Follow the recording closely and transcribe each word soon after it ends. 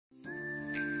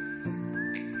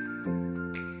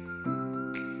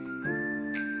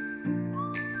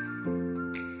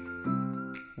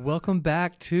Welcome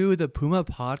back to the Puma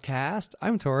Podcast.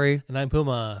 I'm Tory. And I'm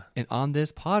Puma. And on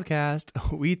this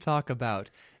podcast, we talk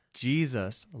about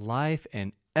Jesus, life,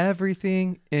 and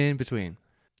everything in between.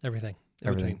 Everything.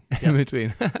 In Yep.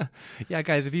 between. Yeah,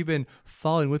 guys, if you've been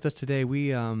following with us today,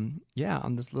 we, on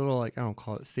this little, I don't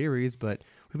call it series, but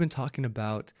we've been talking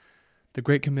about the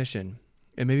Great Commission,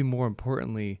 and maybe more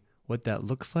importantly, what that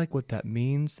looks like, what that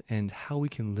means, and how we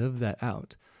can live that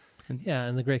out.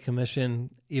 And the Great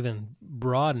Commission, even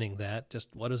broadening that, just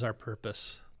what is our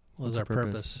purpose? What is our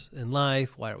purpose in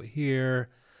life? Why are we here?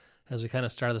 As we kind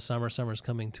of start the summer's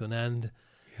coming to an end.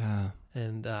 Yeah.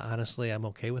 And honestly, I'm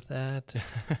okay with that.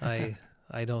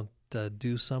 I don't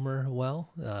do summer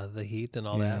well, the heat and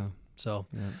all that. So,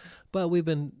 but we've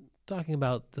been talking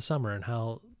about the summer and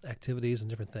how activities and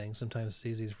different things, sometimes it's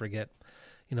easy to forget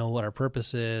what our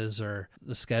purpose is or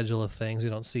the schedule of things. We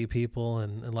don't see people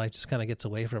and life just kind of gets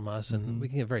away from us and we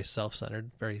can get very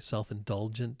self-centered, very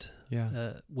self-indulgent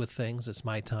with things. It's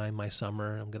my time, my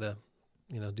summer. I'm going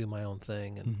to, do my own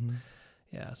thing. And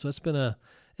so it's been a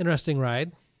interesting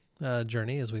ride,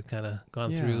 journey as we've kind of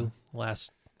gone through the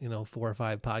last, 4 or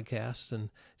 5 podcasts and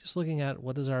just looking at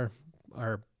what is our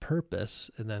purpose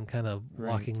and then kind of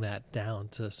walking that down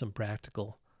to some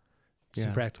practical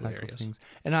areas. Things.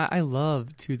 And I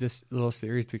love this little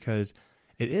series because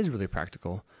it is really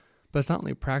practical, but it's not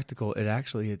only practical,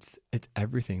 it's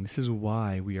everything. This is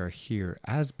why we are here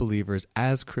as believers,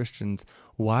 as Christians.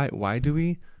 Why do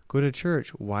we go to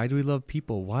church? Why do we love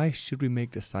people? Why should we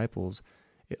make disciples?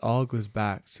 It all goes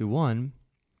back to one,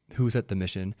 who set the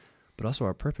mission, but also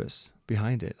our purpose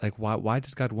behind it. Like why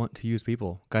does God want to use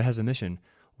people? God has a mission.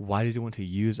 Why does he want to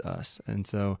use us? And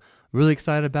so really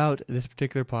excited about this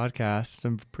particular podcast.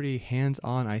 Some pretty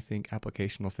hands-on, I think,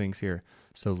 applicational things here.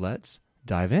 So let's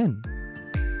dive in.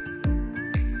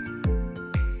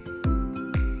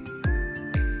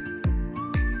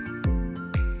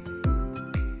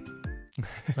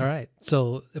 All right.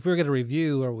 So if we were going to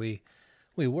review where we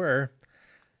were,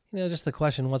 just the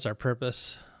question, what's our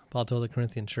purpose? Paul told the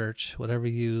Corinthian church, whatever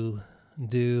you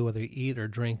do, whether you eat or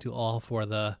drink, do all for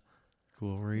the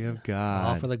glory of God.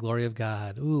 All for the glory of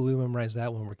God. Ooh, we memorized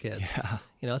that when we were kids. Yeah.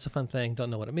 It's a fun thing.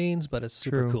 Don't know what it means, but it's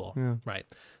super cool. Yeah. Right.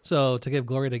 So to give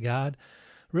glory to God,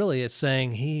 really it's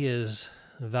saying he is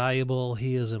valuable,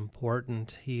 he is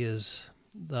important, he is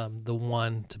the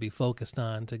one to be focused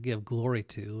on, to give glory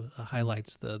to,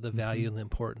 highlights the value and the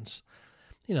importance,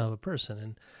 of a person.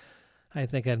 And I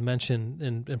think I'd mentioned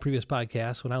in previous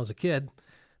podcasts, when I was a kid,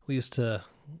 we used to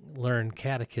learn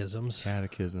catechism,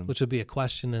 which would be a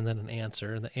question and then an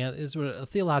answer. And the is a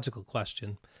theological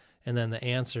question, and then the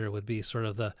answer would be sort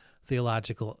of the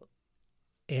theological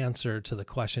answer to the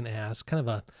question asked, kind of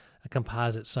a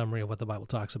composite summary of what the Bible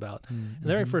talks about. And the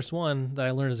very first one that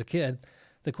I learned as a kid,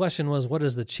 the question was, what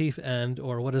is the chief end,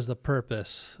 or what is the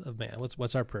purpose of man?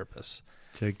 What's our purpose?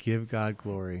 To give God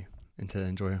glory and to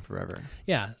enjoy him forever.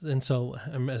 Yeah, and so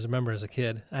as a member, as a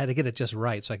kid, I had to get it just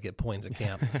right so I could get points at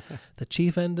camp. The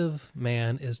chief end of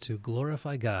man is to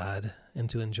glorify God and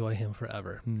to enjoy him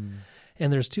forever.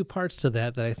 And there's 2 parts to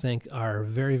that I think are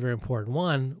very, very important.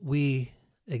 One, we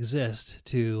exist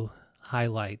to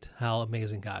highlight how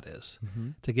amazing God is,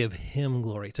 to give him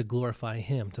glory, to glorify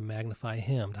him, to magnify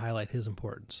him, to highlight his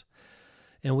importance.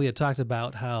 And we had talked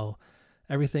about how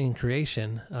everything in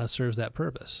creation serves that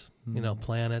purpose.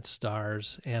 Planets,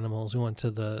 stars, animals. We went to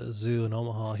the zoo in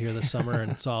Omaha here this summer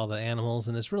and saw all the animals,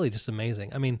 and it's really just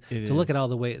amazing. I mean, look at all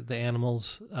the way the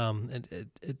animals,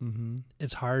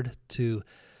 it's hard to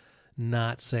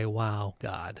not say, wow,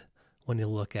 God, when you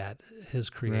look at his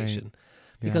creation. Right.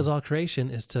 Because all creation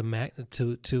is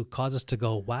to cause us to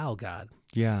go, wow, God.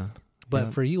 Yeah.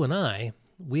 But for you and I,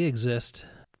 we exist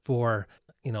for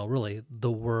really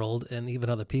the world and even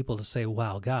other people to say,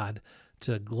 wow, God,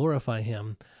 to glorify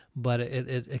him. But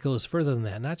it goes further than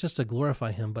that, not just to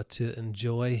glorify him, but to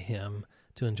enjoy him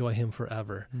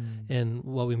forever. And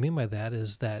what we mean by that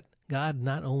is that God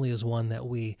not only is one that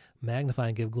we magnify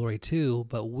and give glory to,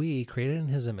 but we, created in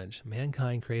his image,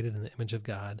 mankind created in the image of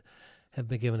God, have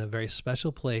been given a very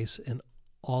special place in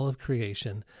all of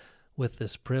creation with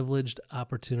this privileged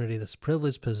opportunity, this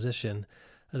privileged position,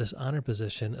 this honor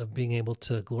position of being able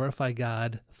to glorify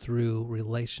God through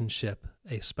relationship,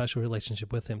 a special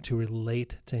relationship with him, to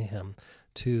relate to him,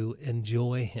 to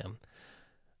enjoy him.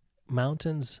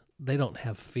 Mountains, they don't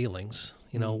have feelings.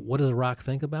 What does a rock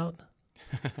think about?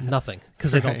 Nothing,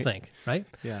 because they don't think, right?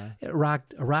 Yeah. A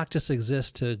rock just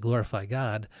exists to glorify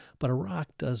God, but a rock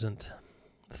doesn't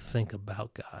think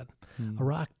about God. A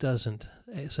rock doesn't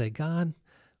say, God,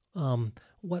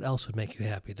 what else would make you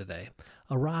happy today?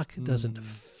 A rock doesn't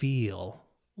feel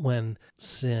when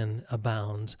sin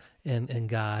abounds and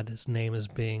God's name is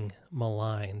being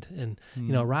maligned. And,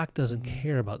 a rock doesn't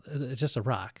care about, it's just a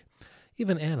rock.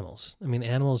 Even animals. I mean,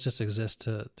 animals just exist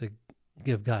to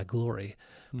give God glory.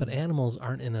 But animals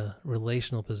aren't in a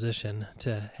relational position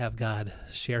to have God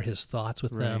share his thoughts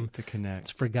with them. To connect.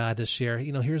 It's for God to share,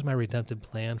 here's my redemptive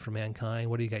plan for mankind.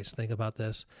 What do you guys think about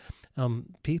this?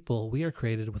 People, we are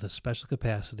created with a special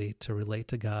capacity to relate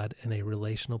to God in a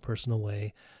relational, personal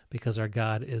way because our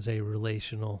God is a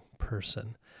relational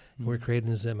person. We're created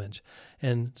in his image.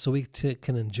 And so we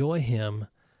can enjoy him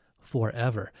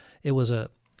forever. We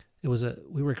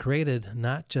were created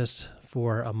not just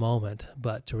for a moment,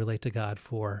 but to relate to God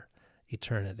for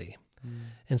eternity.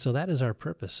 And so that is our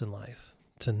purpose in life,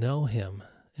 to know him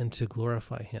and to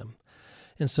glorify him.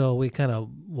 And so we kind of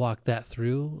walked that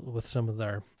through with some of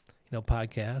our,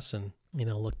 podcasts and,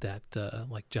 looked at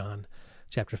like John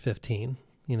chapter 15,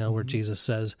 where Jesus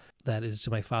says that it is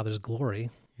to my Father's glory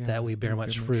that we bear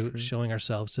much fruit, showing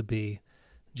ourselves to be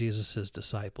Jesus's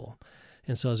disciple.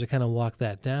 And so as we kind of walk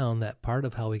that down, that part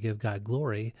of how we give God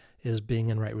glory is being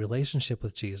in right relationship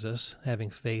with Jesus, having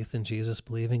faith in Jesus,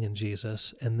 believing in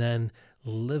Jesus, and then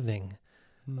living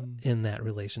in that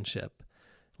relationship,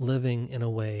 living in a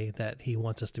way that he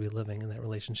wants us to be living in that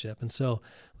relationship. And so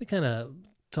we kind of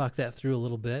talk that through a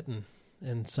little bit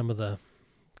and some of the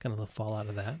kind of the fallout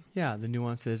of that. Yeah, the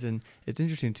nuances. And it's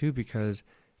interesting too, because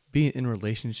being in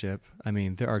relationship, I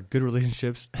mean, there are good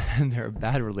relationships and there are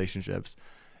bad relationships.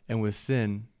 And with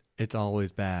sin, it's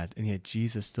always bad. And yet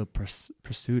Jesus still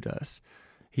pursued us.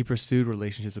 He pursued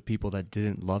relationships with people that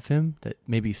didn't love him, that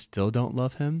maybe still don't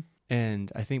love him.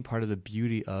 And I think part of the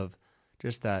beauty of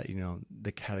just that,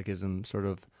 the catechism sort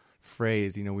of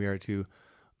phrase, we are to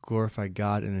glorify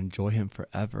God and enjoy him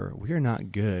forever. We are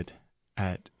not good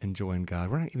at enjoying God.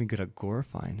 We're not even good at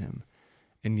glorifying him.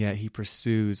 And yet he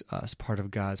pursues us. Part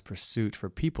of God's pursuit for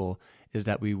people is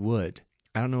that we would.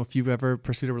 I don't know if you've ever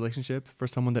pursued a relationship for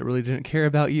someone that really didn't care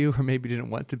about you or maybe didn't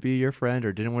want to be your friend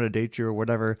or didn't want to date you or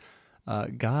whatever.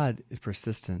 God is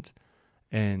persistent,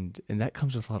 and that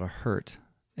comes with a lot of hurt.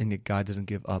 And yet God doesn't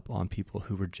give up on people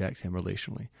who reject him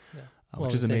relationally,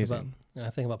 which is amazing. I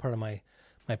think about part of my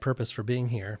purpose for being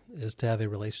here is to have a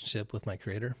relationship with my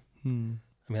Creator. I mean,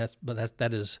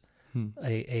 that is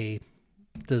a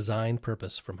designed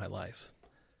purpose for my life.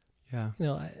 Yeah.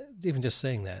 Even just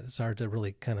saying that, it's hard to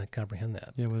really kind of comprehend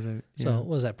that. Yeah, was it? Yeah. So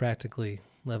what does that practically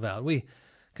live out? We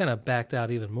kind of backed out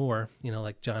even more,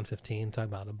 like John 15, talking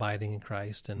about abiding in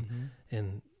Christ,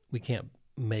 and we can't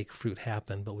make fruit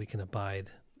happen, but we can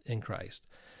abide in Christ.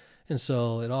 And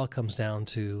so it all comes down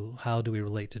to how do we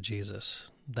relate to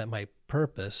Jesus? That my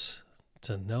purpose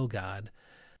to know God,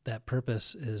 that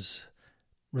purpose is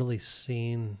really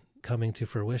seen coming to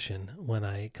fruition when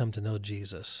I come to know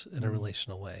Jesus in a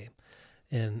relational way.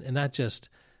 And not just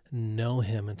know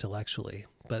him intellectually,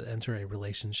 but enter a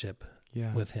relationship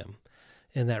with him.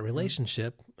 And that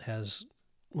relationship has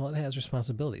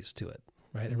responsibilities to it,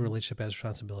 right? Every relationship has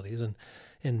responsibilities.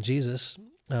 And Jesus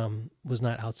was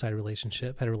not outside a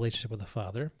relationship, had a relationship with the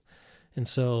Father. And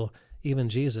so even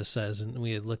Jesus says, and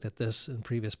we had looked at this in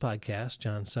previous podcasts,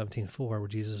 John 17:4, where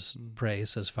Jesus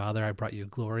prays, says, Father, I brought you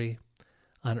glory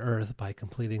on earth by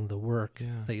completing the work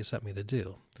that you sent me to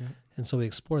do. Yeah. And so we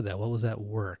explored that. What was that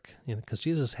work? Because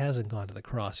Jesus hasn't gone to the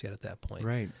cross yet at that point.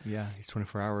 Right. Yeah. He's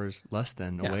 24 hours less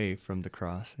than away from the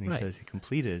cross. And he says he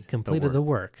completed the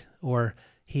work. Or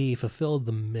he fulfilled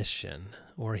the mission,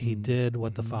 or he did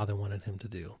what the Father wanted him to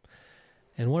do.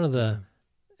 And one of the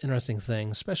interesting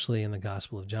things, especially in the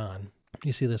Gospel of John,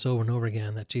 you see this over and over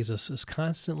again, that Jesus is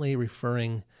constantly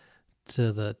referring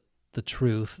to the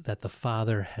truth that the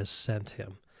Father has sent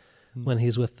him. When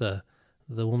he's with the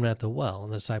woman at the well,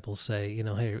 and the disciples say,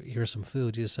 hey, here's some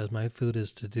food. Jesus says, my food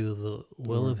is to do the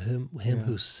will of him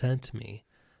who sent me,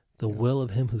 the will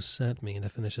of him who sent me, and to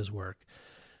finish his work.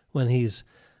 When he's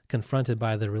confronted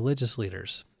by the religious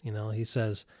leaders, he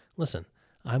says, listen,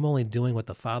 I'm only doing what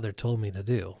the Father told me to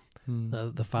do.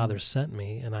 The Father sent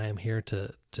me, and I am here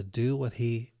to do what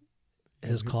he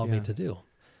has called me to do.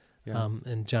 Yeah.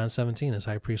 In John 17, his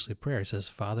high priestly prayer, he says,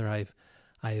 Father,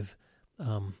 I've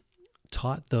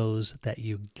taught those that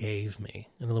you gave me.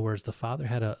 In other words, the Father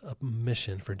had a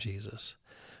mission for Jesus.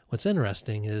 What's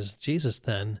interesting is Jesus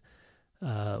then,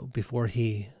 before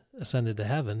he ascended to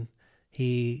heaven,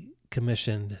 he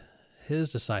commissioned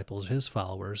his disciples, his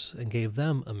followers, and gave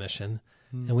them a mission.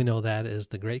 And we know that is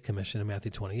the Great Commission in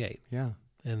Matthew 28. Yeah.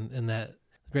 And that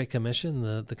Great Commission,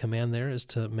 the command there is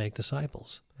to make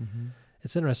disciples.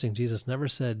 It's interesting. Jesus never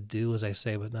said, do as I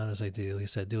say, but not as I do. He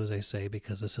said, do as I say,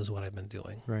 because this is what I've been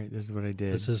doing. Right. This is what I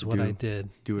did. This is what I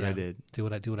did. Do what I did. Do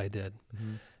what I did.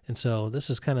 And so this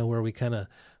is kind of where we kind of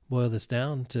boil this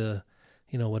down to,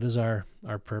 what is our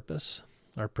purpose?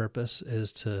 Our purpose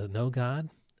is to know God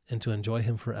and to enjoy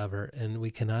him forever. And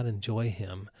we cannot enjoy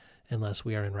him unless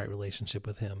we are in right relationship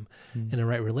with him. Mm. And a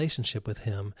right relationship with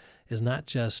him is not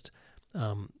just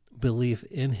belief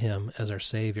in him as our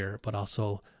Savior, but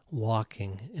also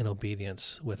walking in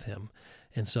obedience with him.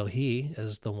 And so he,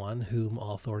 as the one whom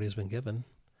all authority has been given,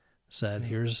 said,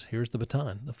 here's the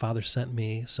baton. The Father sent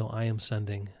me, so I am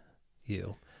sending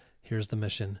you. Here's the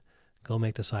mission. Go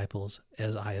make disciples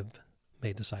as I have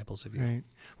made disciples of you. Right.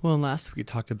 Well, and last week we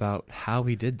talked about how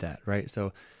he did that, right?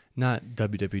 So not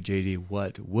WWJD,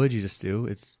 what would Jesus do?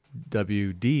 It's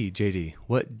WDJD,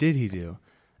 what did he do?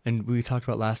 And we talked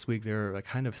about last week, there are like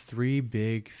kind of three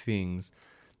big things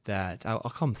that, I'll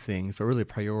call them things, but really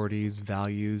priorities,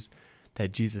 values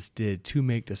that Jesus did to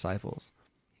make disciples.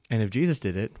 And if Jesus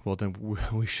did it, well, then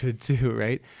we should too,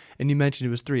 right? And you mentioned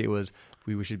it was three. It was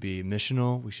we should be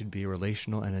missional, we should be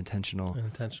relational, and intentional.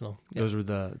 Those were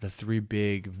the three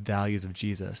big values of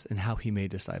Jesus and how he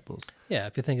made disciples. Yeah,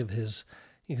 if you think of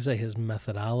you can say his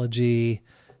methodology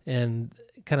and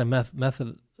kind of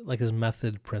method, like his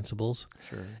method principles.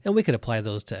 Sure. And we could apply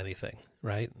those to anything,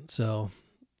 right? So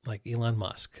like Elon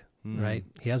Musk, right?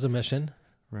 He has a mission.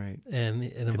 Right. And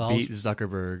it involves... To beat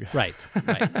Zuckerberg. Right,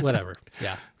 whatever.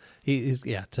 Yeah. He's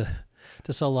to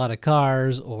sell a lot of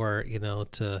cars or,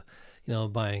 to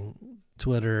buying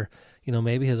Twitter.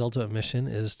 Maybe his ultimate mission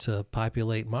is to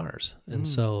populate Mars. And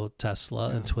so Tesla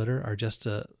and Twitter are just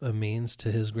a means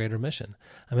to his greater mission.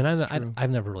 I mean, I've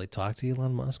never really talked to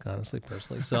Elon Musk, honestly,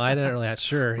 personally. So I'm not really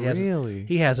sure.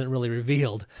 He hasn't really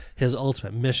revealed his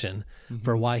ultimate mission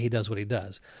for why he does what he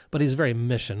does. But he's very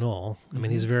missional. I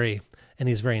mean, he's very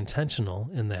intentional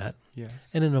in that.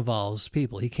 Yes. And it involves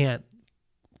people. He can't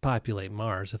populate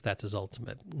Mars if that's his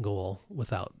ultimate goal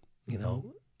without,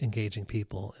 engaging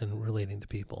people and relating to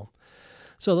people.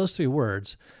 So those three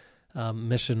words,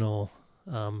 missional,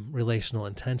 relational,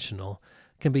 intentional,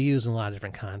 can be used in a lot of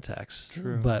different contexts.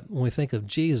 True. But when we think of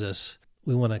Jesus,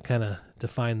 we want to kind of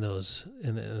define those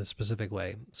in a specific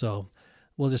way. So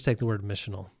we'll just take the word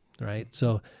missional, right?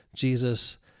 So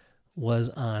Jesus was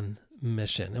on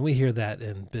mission. And we hear that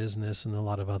in business and a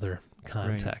lot of other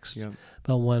contexts. Right. Yep.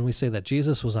 But when we say that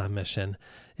Jesus was on mission,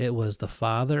 it was the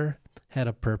Father had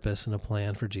a purpose and a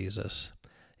plan for Jesus.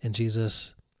 And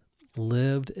Jesus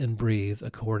lived and breathed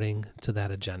according to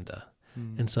that agenda.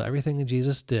 And so everything that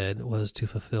Jesus did was to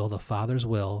fulfill the Father's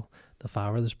will, the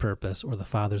Father's purpose, or the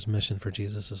Father's mission for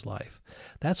Jesus' life.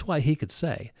 That's why he could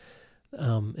say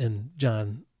in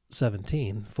John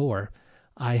 17:4,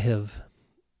 I have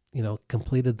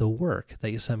completed the work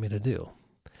that you sent me to do.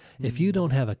 If you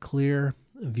don't have a clear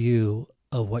view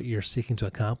of what you're seeking to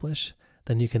accomplish,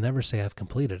 then you can never say I've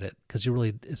completed it because you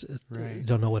really you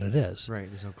don't know what it is. Right.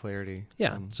 There's no clarity.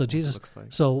 Yeah. So Jesus. Like.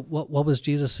 So what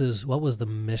was what was the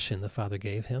mission the Father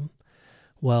gave him?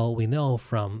 Well, we know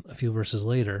from a few verses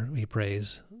later he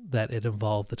prays that it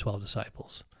involved the 12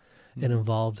 disciples. It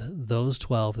involved those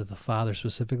 12 that the Father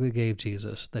specifically gave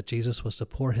Jesus, that Jesus was to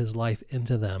pour his life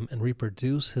into them and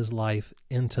reproduce his life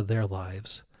into their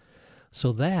lives,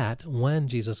 so that when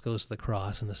Jesus goes to the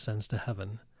cross and ascends to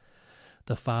heaven,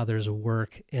 the Father's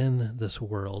work in this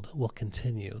world will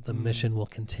continue. The mission will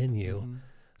continue.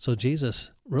 So Jesus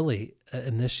really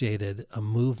initiated a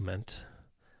movement,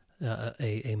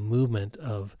 a movement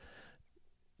of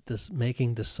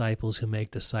making disciples who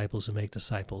make disciples who make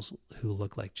disciples who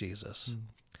look like Jesus.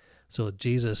 So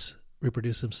Jesus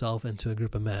reproduced himself into a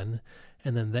group of men,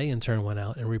 and then they in turn went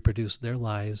out and reproduced their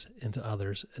lives into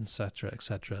others, et cetera,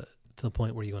 to the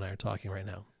point where you and I are talking right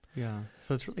now. Yeah.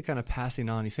 So it's really kind of passing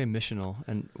on. You say missional,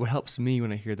 and what helps me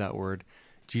when I hear that word,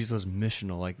 Jesus was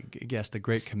missional. Like, yes, the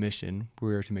Great Commission,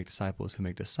 we are to make disciples who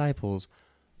make disciples,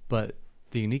 but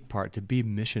the unique part, to be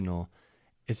missional,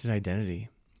 it's an identity.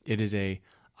 It is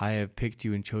I have picked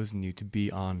you and chosen you to be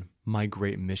on my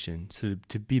great mission. So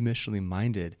to be missionally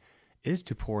minded is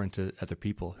to pour into other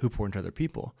people who pour into other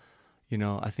people.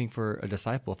 I think for a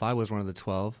disciple, if I was one of the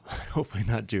 12, hopefully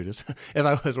not Judas, if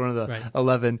I was one of the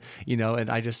 11, and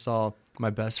I just saw my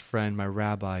best friend, my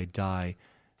rabbi, die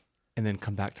and then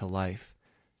come back to life,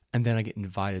 and then I get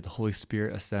invited, the Holy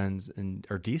Spirit ascends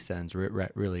or descends,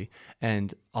 really,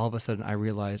 and all of a sudden I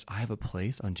realize I have a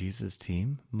place on Jesus'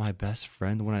 team, my best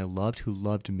friend, the one I loved, who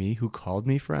loved me, who called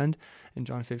me friend in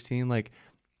John 15, like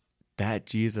that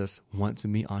Jesus wants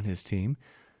me on his team.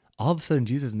 All of a sudden,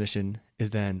 Jesus' mission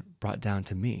is then brought down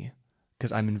to me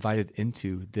because I'm invited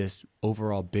into this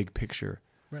overall big picture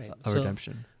of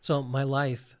redemption. So my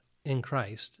life in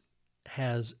Christ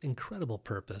has incredible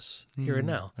purpose here and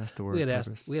now. That's the word.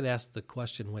 We had asked the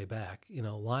question way back.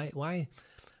 Why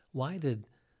why did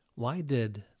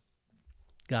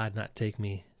God not take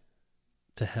me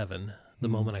to heaven the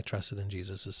moment I trusted in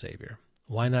Jesus as Savior?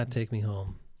 Why not take me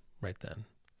home right then?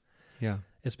 Yeah.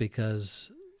 It's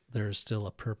because there's still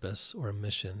a purpose or a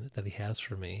mission that he has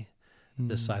for me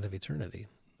this side of eternity.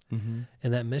 Mm-hmm.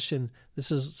 And that mission,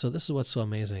 this is what's so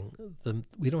amazing.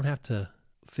 We don't have to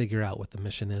figure out what the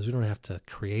mission is. We don't have to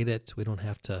create it. We don't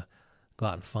have to go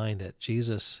out and find it.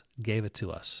 Jesus gave it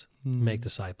to us, make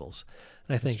disciples.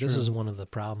 And I think this is one of the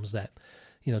problems that,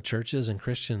 churches and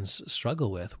Christians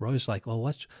struggle with. We're always like, well,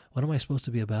 what am I supposed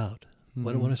to be about?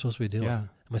 What am I supposed to be doing? Yeah.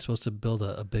 Am I supposed to build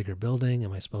a bigger building?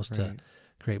 Am I supposed to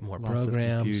create more Lots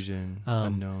programs? of confusion,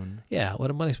 unknown. Yeah. What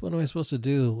am I supposed to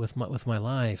do with my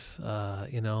life?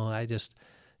 I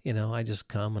just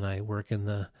come and I work in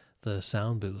the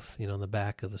sound booth, in the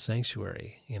back of the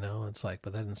sanctuary. It's like,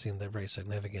 but that didn't seem that very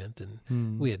significant.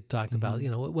 And we had talked about,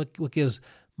 what gives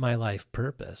my life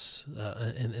purpose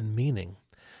and meaning.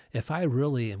 If I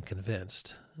really am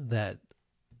convinced that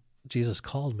Jesus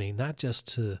called me not just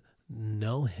to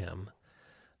know him,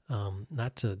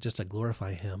 not to just to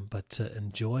glorify him, but to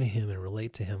enjoy him and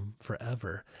relate to him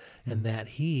forever, and that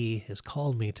he has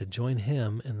called me to join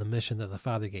him in the mission that the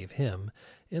Father gave him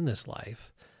in this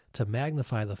life, to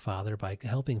magnify the Father by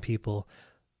helping people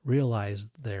realize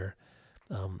their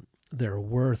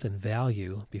worth and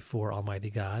value before Almighty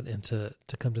God, and to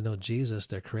come to know Jesus,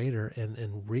 their Creator,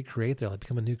 and recreate their life,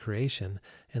 become a new creation,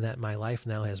 and that my life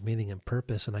now has meaning and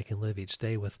purpose, and I can live each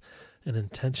day with an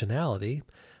intentionality.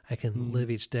 I can live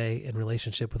each day in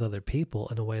relationship with other people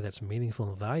in a way that's meaningful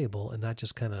and valuable, and not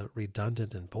just kind of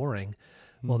redundant and boring.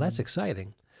 Well, that's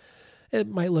exciting. It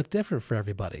might look different for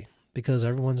everybody, because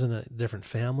everyone's in a different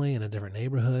family, in a different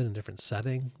neighborhood, in a different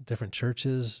setting, different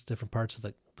churches, different parts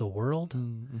of the world.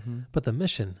 But the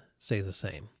mission stays the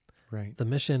same. Right. The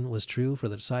mission was true for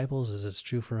the disciples as it's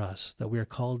true for us, that we are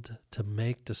called to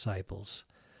make disciples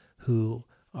who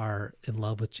are in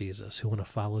love with Jesus, who want to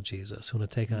follow Jesus, who want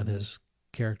to take on his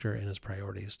character and his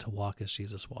priorities, to walk as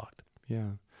Jesus walked.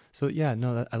 Yeah. So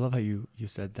I love how you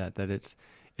said that it's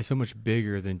so much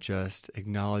bigger than just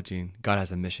acknowledging God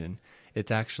has a mission.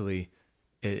 It's actually,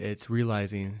 it's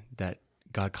realizing that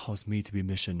God calls me to be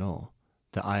missional,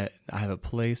 that I have a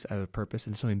place, I have a purpose,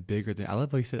 and something bigger than, I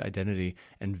love how you said identity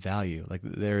and value. Like,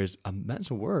 there is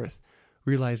immense worth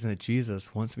realizing that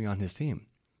Jesus wants me on his team,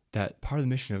 that part of the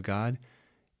mission of God,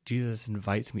 Jesus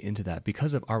invites me into that.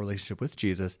 Because of our relationship with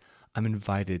Jesus, I'm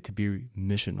invited to be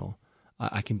missional.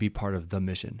 I can be part of the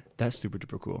mission. That's super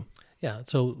duper cool. Yeah.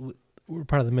 So we're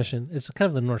part of the mission. It's kind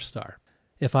of the North Star.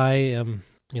 If I am,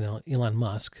 Elon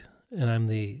Musk, and I'm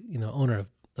the, owner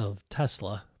of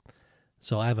Tesla,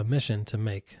 so I have a mission to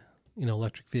make,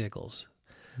 electric vehicles.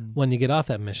 When you get off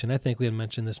that mission, I think we had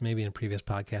mentioned this maybe in a previous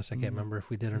podcast. I can't remember if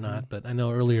we did or not, but I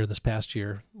know earlier this past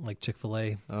year, like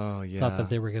Chick-fil-A thought that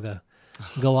they were going to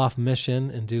go off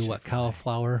mission and do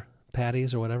cauliflower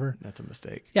patties or whatever. That's a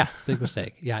mistake. Yeah, big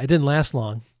mistake. Yeah, it didn't last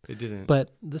long. It didn't.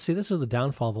 But this is the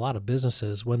downfall of a lot of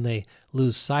businesses, when they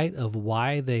lose sight of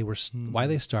why they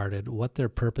started, what their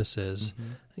purpose is.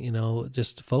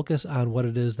 Just focus on what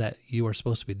it is that you are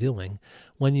supposed to be doing.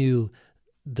 When you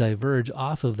diverge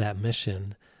off of that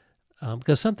mission,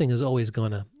 because something is always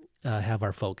going to have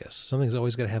our focus. Something's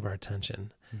always going to have our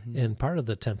attention. And part of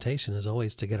the temptation is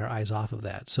always to get our eyes off of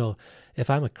that. So if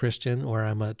I'm a Christian or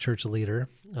I'm a church leader,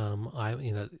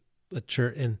 a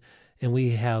church, and we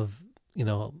have,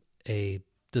 a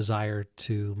desire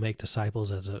to make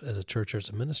disciples as a church or as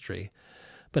a ministry.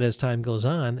 But as time goes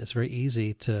on, it's very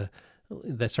easy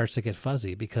that starts to get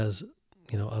fuzzy, because,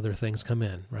 other things come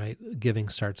in, right? Giving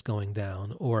starts going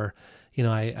down, or,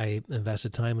 I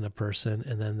invested time in a person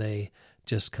and then they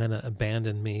just kind of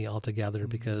abandoned me altogether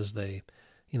because they,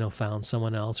 found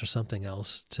someone else or something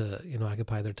else to,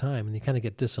 occupy their time, and you kind of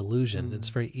get disillusioned. It's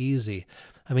very easy.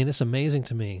 I mean, it's amazing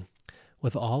to me,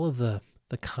 with all of the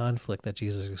conflict that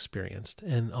Jesus experienced,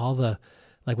 and all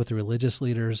like with the religious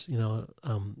leaders,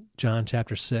 John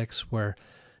chapter 6, where,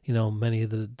 many of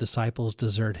the disciples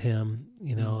desert him,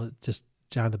 just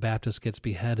John the Baptist gets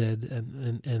beheaded,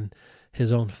 and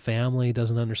his own family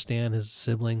doesn't understand, his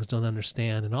siblings don't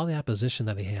understand, and all the opposition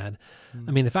that he had.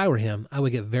 I mean, if I were him, I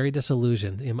would get very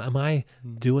disillusioned. Am I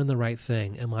doing the right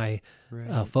thing? Am I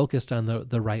focused on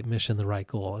the right mission, the right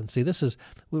goal? And see,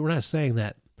 we're not saying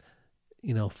that,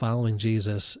 following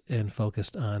Jesus and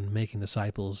focused on making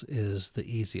disciples is the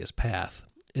easiest path.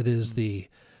 It is the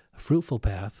fruitful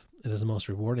path. It is the most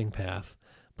rewarding path,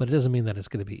 but it doesn't mean that it's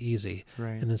going to be easy.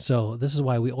 Right. And so this is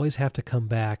why we always have to come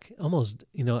back almost,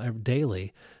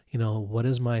 daily, what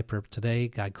is my purpose today?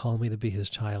 God called me to be his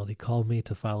child. He called me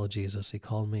to follow Jesus. He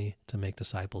called me to make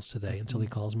disciples today until he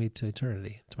calls me to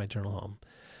eternity, to my eternal home.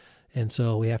 And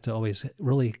so we have to always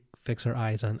really fix our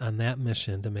eyes on that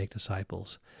mission to make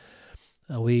disciples.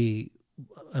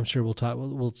 I'm sure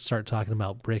we'll start talking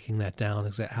about breaking that down.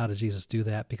 How did Jesus do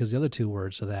that? Because the other two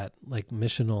words of that, like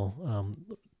missional,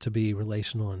 to be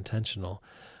relational, intentional,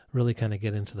 really kind of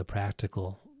get into the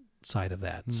practical side of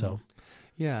that. So.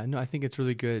 Yeah, no, I think it's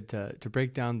really good to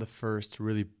break down the first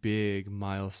really big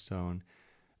milestone.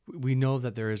 We know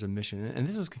that there is a mission, and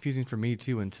this was confusing for me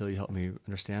too until you helped me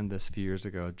understand this a few years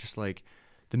ago. Just like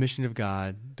the mission of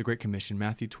God, the Great Commission,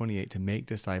 Matthew 28, to make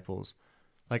disciples.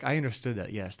 Like I understood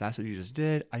that, yes, that's what you just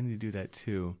did. I need to do that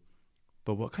too.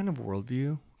 But what kind of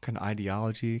worldview, kind of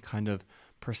ideology, kind of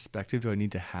perspective do I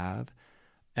need to have?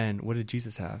 And what did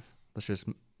Jesus have? Let's just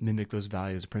mimic those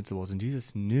values, principles. And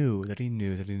Jesus knew that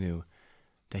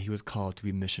he was called to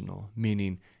be missional,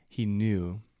 meaning he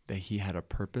knew that he had a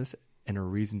purpose and a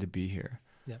reason to be here.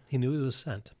 Yeah, he knew he was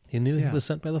sent. He knew he was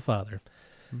sent by the Father.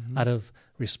 Mm-hmm. Out of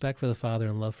respect for the Father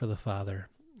and love for the Father,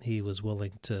 he was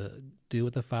willing to do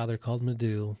what the Father called him to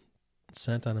do,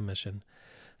 sent on a mission.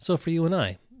 So for you and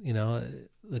I,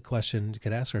 the question you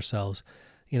could ask ourselves,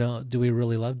 do we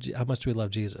really how much do we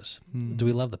love Jesus? Mm. Do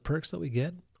we love the perks that we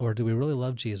get, or do we really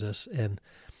love Jesus? And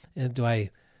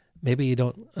maybe you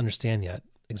don't understand yet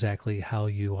exactly how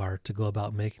you are to go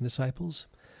about making disciples,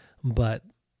 but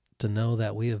to know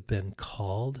that we have been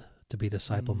called to be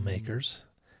disciple makers.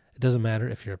 It doesn't matter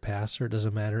if you're a pastor. It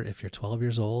doesn't matter if you're 12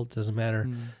 years old. It doesn't matter,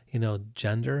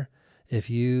 gender. If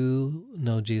you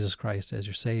know Jesus Christ as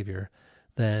your Savior,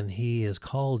 then he has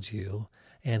called you,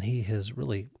 and he has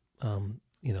really,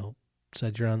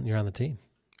 said you're on the team.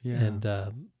 Yeah. And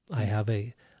I have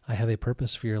a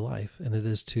purpose for your life, and it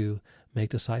is to make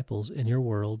disciples in your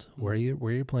world where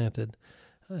you're planted,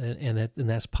 and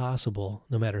that's possible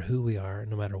no matter who we are,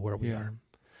 no matter where we are.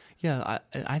 Yeah,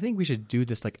 I think we should do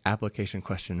this like application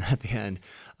question at the end.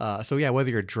 Whether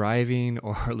you're driving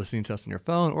or listening to us on your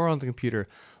phone or on the computer,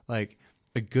 like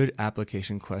a good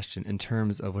application question in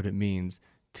terms of what it means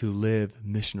to live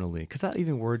missionally. Because that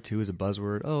even word too is a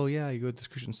buzzword. Oh yeah, you go to this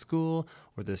Christian school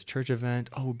or this church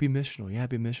event. Oh, be missional. Yeah,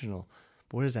 be missional.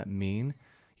 But what does that mean?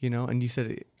 And you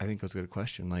said, I think it was a good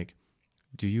question. Like,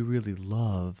 do you really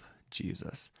love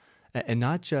Jesus? And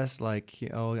not just like,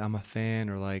 I'm a fan,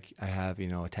 or like I have,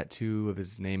 a tattoo of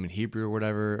his name in Hebrew or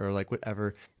whatever, or like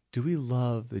whatever. Do we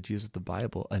love the Jesus of the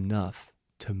Bible enough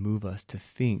to move us to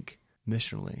think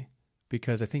missionally?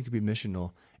 Because I think to be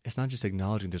missional, it's not just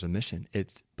acknowledging there's a mission.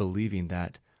 It's believing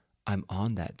that I'm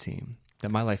on that team,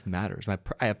 that my life matters.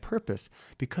 I have purpose.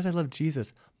 Because I love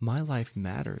Jesus, my life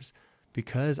matters.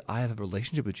 Because I have a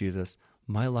relationship with Jesus,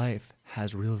 my life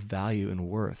has real value and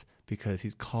worth because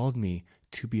he's called me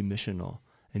to be missional.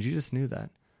 And Jesus knew that.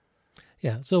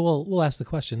 Yeah, so we'll ask the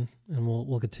question, and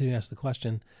we'll continue to ask the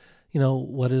question,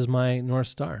 what is my North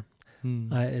Star?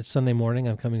 It's Sunday morning,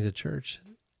 I'm coming to church.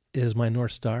 Is my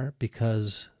North Star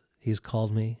because he's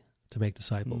called me to make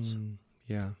disciples?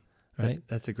 Yeah. Right?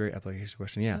 That's a great application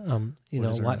question. Yeah.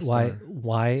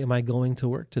 Why am I going to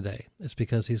work today? It's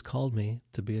because he's called me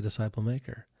to be a disciple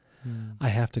maker. I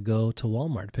have to go to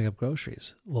Walmart to pick up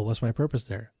groceries. Well, what's my purpose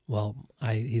there? Well,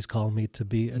 he's called me to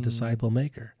be a disciple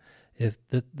maker. If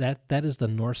that is the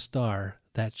North Star,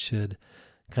 that should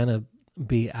kind of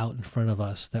be out in front of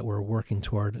us, that we're working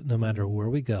toward no matter where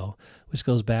we go, which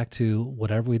goes back to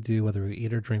whatever we do, whether we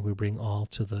eat or drink, we bring all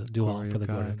for the glory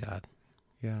of God.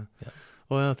 Yeah.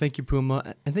 Well, thank you,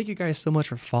 Puma, and thank you guys so much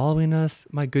for following us.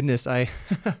 My goodness,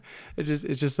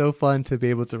 it's just so fun to be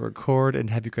able to record and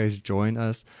have you guys join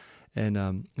us,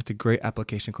 and it's a great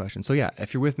application question. So yeah,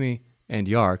 if you're with me, and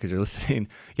you are because you're listening,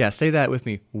 say that with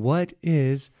me. What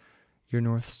is your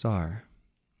North Star?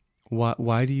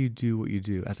 Why do you do what you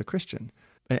do as a Christian?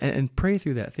 And pray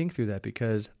through that, think through that,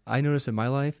 because I noticed in my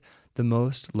life, the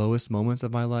lowest moments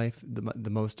of my life, the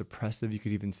most depressive you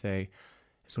could even say,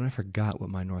 is when I forgot what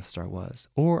my North Star was.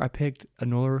 Or I picked a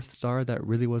North Star that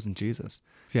really wasn't Jesus.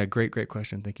 So yeah, great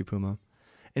question. Thank you, Puma.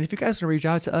 And if you guys want to reach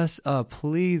out to us,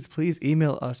 please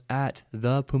email us at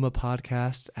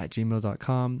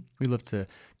thepumapodcast@gmail.com. We love to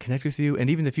connect with you. And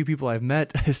even the few people I've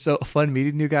met, it's so fun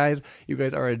meeting you guys. You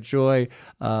guys are a joy.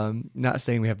 Not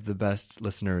saying we have the best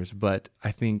listeners, but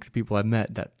I think the people I've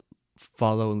met that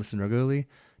follow and listen regularly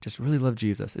just really love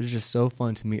Jesus. It's just so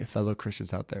fun to meet fellow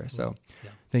Christians out there. So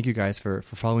thank you guys for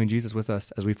following Jesus with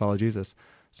us as we follow Jesus.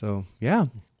 So yeah,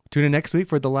 tune in next week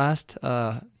for the last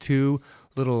 2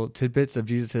 little tidbits of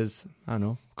Jesus's,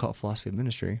 call it philosophy of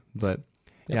ministry. But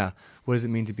yeah, what does it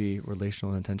mean to be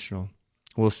relational and intentional?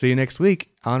 We'll see you next week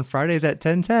on Fridays at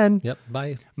 10:10. Yep.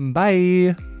 Bye.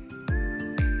 Bye.